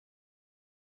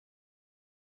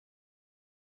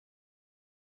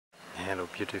Hello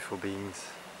beautiful beings.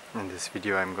 In this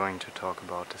video I'm going to talk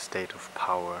about the state of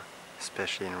power,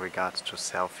 especially in regards to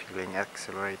self-healing,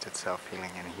 accelerated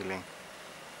self-healing and healing.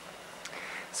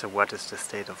 So what is the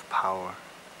state of power?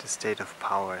 The state of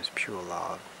power is pure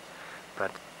love.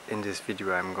 But in this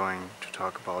video I'm going to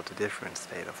talk about a different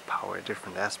state of power, a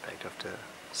different aspect of the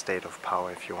state of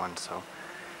power if you want so.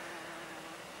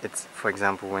 It's, for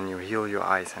example, when you heal your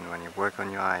eyes and when you work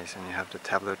on your eyes and you have the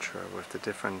tablature with the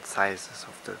different sizes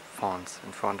of the fonts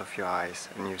in front of your eyes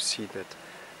and you see that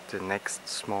the next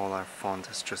smaller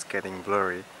font is just getting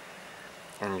blurry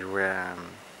and you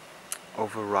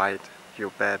override your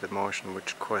bad emotion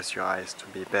which caused your eyes to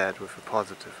be bad with a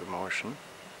positive emotion,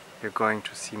 you're going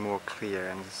to see more clear,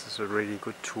 and this is a really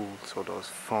good tool. So those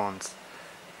fonts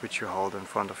which you hold in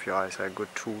front of your eyes are a good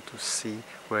tool to see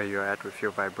where you're at with your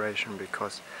vibration,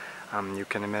 because you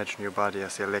can imagine your body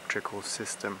as the electrical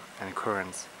system and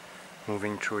currents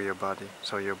moving through your body.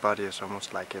 So your body is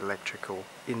almost like an electrical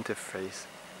interface,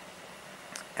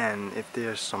 and if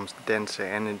there's some denser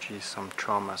energy, some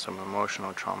trauma, some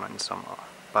emotional trauma in some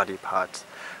body parts,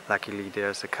 luckily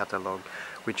there's a catalog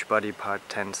which body part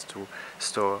tends to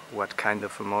store what kind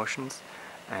of emotions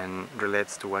and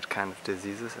relates to what kind of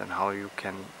diseases and how you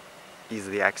can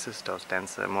easily access those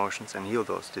denser emotions and heal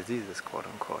those diseases, quote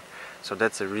unquote. So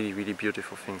that's a really, really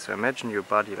beautiful thing. So imagine your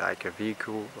body like a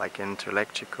vehicle, like an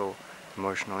intellectual,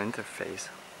 emotional interface,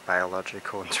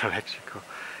 biological, intellectual,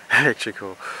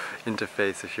 electrical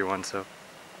interface if you want so.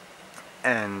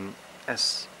 And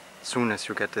as soon as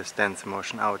you get this dense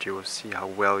emotion out, you will see how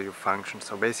well you function.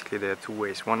 So basically there are two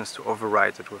ways. One is to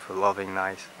override it with a loving,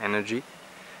 nice energy,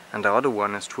 and the other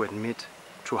one is to admit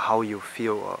to how you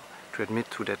feel, or to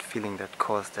admit to that feeling that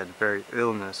caused that very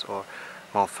illness or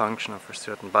malfunction of a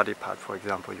certain body part, for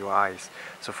example your eyes.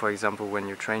 So for example, when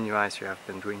you train your eyes, you have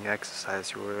been doing your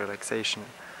exercise, your relaxation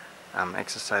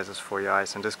exercises for your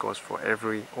eyes, and this goes for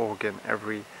every organ,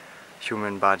 every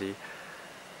human body.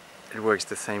 It works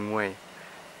the same way,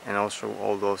 and also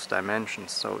all those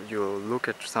dimensions. So you look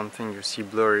at something, you see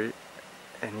blurry,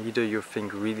 and either you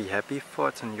think really happy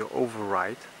thoughts and you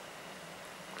override,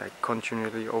 like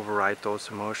continually override those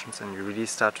emotions, and you really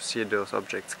start to see those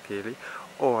objects clearly,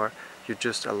 or you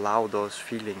just allow those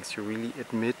feelings, you really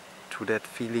admit to that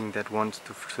feeling that wants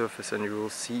to surface, and you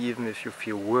will see, even if you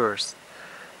feel worse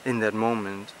in that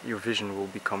moment, your vision will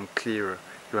become clearer,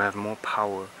 you have more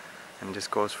power, and this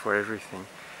goes for everything.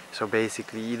 So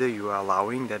basically either you are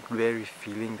allowing that very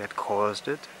feeling that caused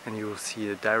it and you will see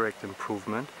a direct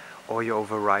improvement, or you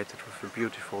override it with a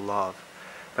beautiful love.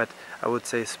 But I would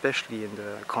say, especially in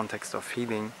the context of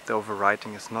healing, the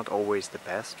overriding is not always the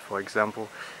best. For example,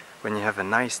 when you have a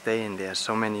nice day and there are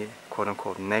so many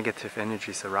quote-unquote negative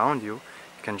energies around you,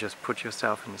 you can just put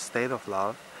yourself in a state of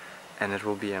love and it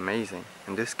will be amazing.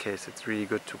 In this case, it's really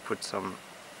good to put some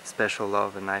special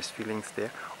love and nice feelings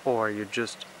there, or you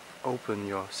just open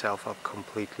yourself up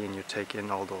completely and you take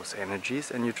in all those energies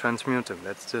and you transmute them.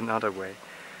 That's another way.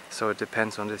 So it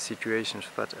depends on the situations,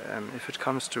 but if it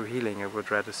comes to healing, I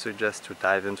would rather suggest to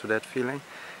dive into that feeling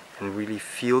and really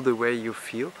feel the way you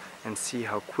feel and see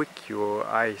how quick your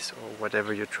eyes or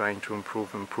whatever you're trying to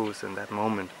improve improves in that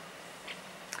moment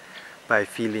by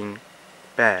feeling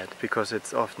bad, because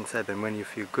it's often said that when you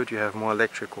feel good you have more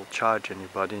electrical charge in your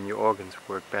body and your organs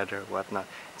work better, whatnot.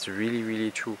 It's really,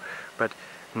 really true, but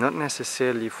not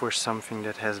necessarily for something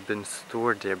that has been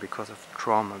stored there because of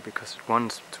trauma, because it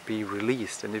wants to be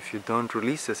released. And if you don't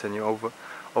release this and you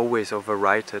always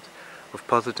override it with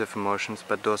positive emotions,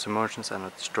 but those emotions are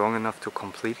not strong enough to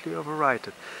completely override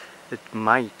it, it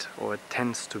might, or it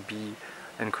tends to be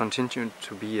and continue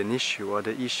to be an issue, or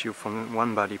the issue from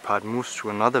one body part moves to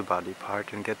another body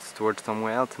part and gets stored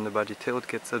somewhere else in the body till it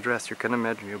gets addressed. You can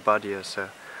imagine your body as an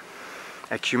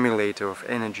accumulator of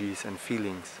energies and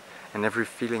feelings. And every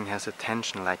feeling has a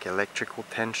tension, like electrical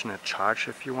tension, a charge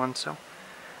if you want so.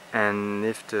 And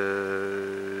if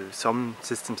some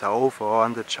systems are over or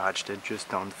undercharged, they just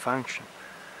don't function,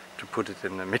 to put it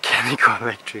in a mechanical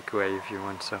electric way if you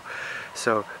want so.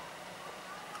 So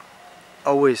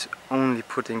always only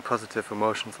putting positive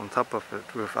emotions on top of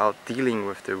it without dealing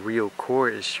with the real core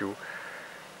issue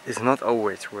is not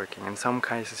always working. In some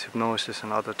cases hypnosis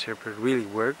and other therapy really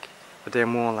work, but they're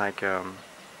more like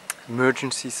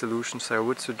emergency solutions. So I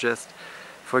would suggest,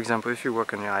 for example, if you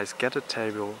work on your eyes, get a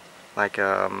table, like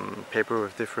paper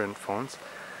with different fonts,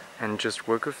 and just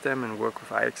work with them and work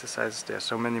with eye exercises. There are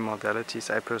so many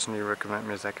modalities. I personally recommend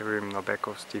Mirzakharian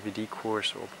Nobekov's DVD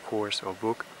course or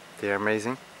book. They are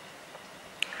amazing.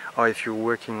 Or if you're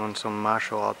working on some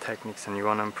martial art techniques and you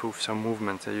want to improve some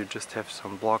movements and you just have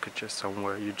some blockages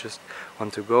somewhere, you just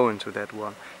want to go into that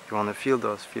one, you want to feel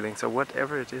those feelings, or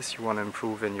whatever it is you want to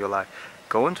improve in your life,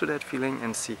 go into that feeling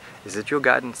and see, is it your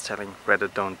guidance telling whether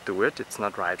don't do it, it's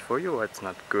not right for you, or it's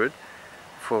not good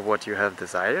for what you have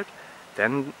desired?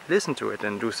 Then listen to it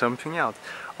and do something else.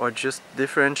 Or just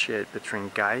differentiate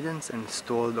between guidance and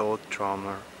stored old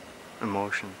trauma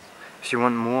emotions. If you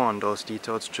want more on those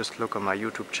details, just look on my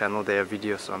YouTube channel. There are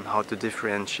videos on how to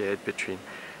differentiate between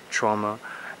trauma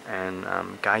and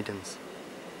guidance.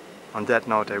 On that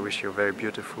note, I wish you a very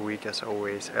beautiful week as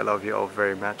always. I love you all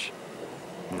very much.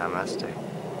 Namaste.